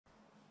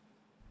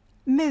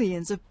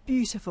Millions of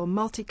beautiful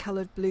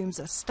multicoloured blooms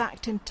are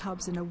stacked in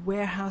tubs in a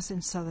warehouse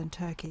in southern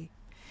Turkey.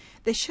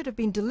 They should have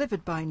been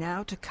delivered by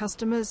now to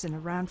customers in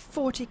around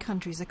 40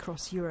 countries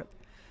across Europe,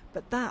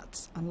 but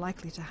that's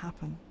unlikely to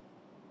happen.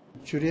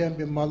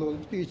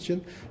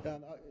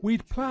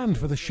 We'd planned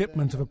for the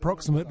shipment of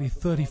approximately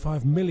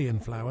 35 million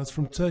flowers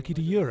from Turkey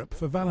to Europe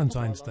for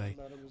Valentine's Day.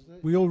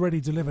 We already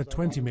delivered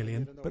 20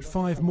 million, but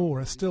 5 more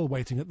are still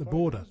waiting at the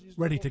border,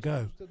 ready to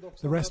go.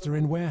 The rest are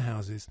in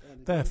warehouses.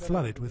 They're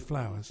flooded with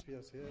flowers.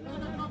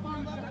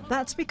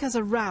 That's because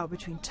a row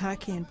between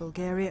Turkey and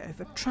Bulgaria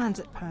over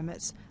transit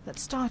permits that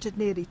started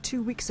nearly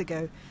 2 weeks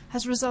ago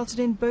has resulted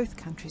in both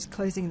countries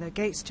closing their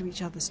gates to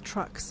each other's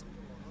trucks.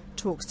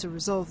 Talks to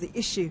resolve the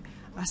issue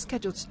are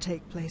scheduled to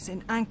take place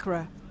in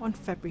Ankara on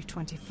February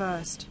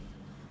 21st.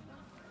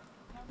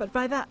 But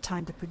by that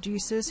time, the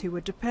producers who were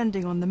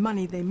depending on the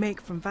money they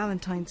make from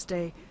Valentine's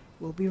Day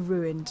will be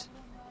ruined.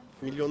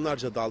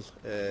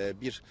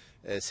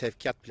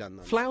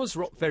 Flowers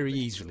rot very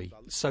easily,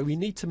 so we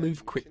need to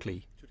move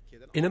quickly.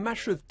 In a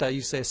matter of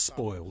days, they're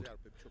spoiled.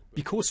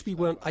 Because we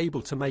weren't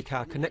able to make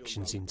our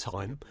connections in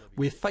time,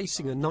 we're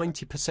facing a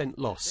 90%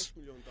 loss.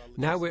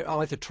 Now we're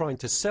either trying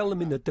to sell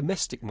them in the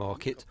domestic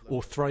market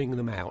or throwing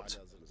them out.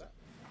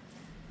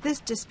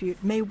 This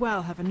dispute may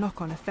well have a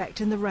knock-on effect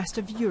in the rest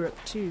of Europe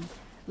too.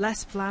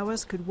 Less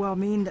flowers could well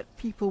mean that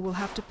people will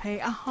have to pay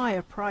a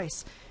higher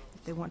price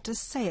if they want to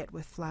say it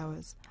with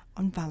flowers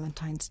on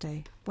Valentine's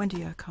Day.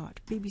 Wendy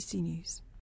Urquhart, BBC News.